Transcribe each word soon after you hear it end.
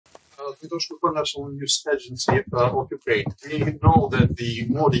Святошку National News Agency of Ukraine. We know that the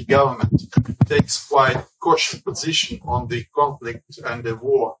Modi government takes quite cautious position on the conflict and the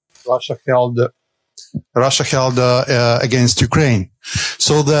war Russia held against Ukraine.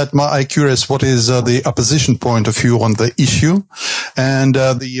 So that I'm curious, what is the opposition point of view on the issue? And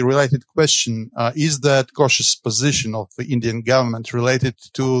the related question, is that cautious position of the Indian government related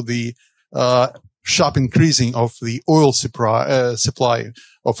to the sharp increasing of the oil supply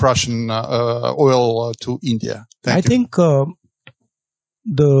of Russian oil to India? I think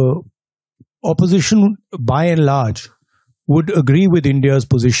the opposition, by and large, would agree with India's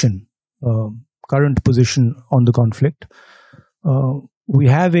position, current position on the conflict. We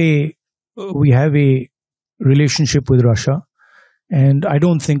have a relationship with Russia, and I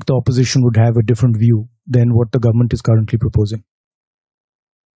don't think the opposition would have a different view than what the government is currently proposing.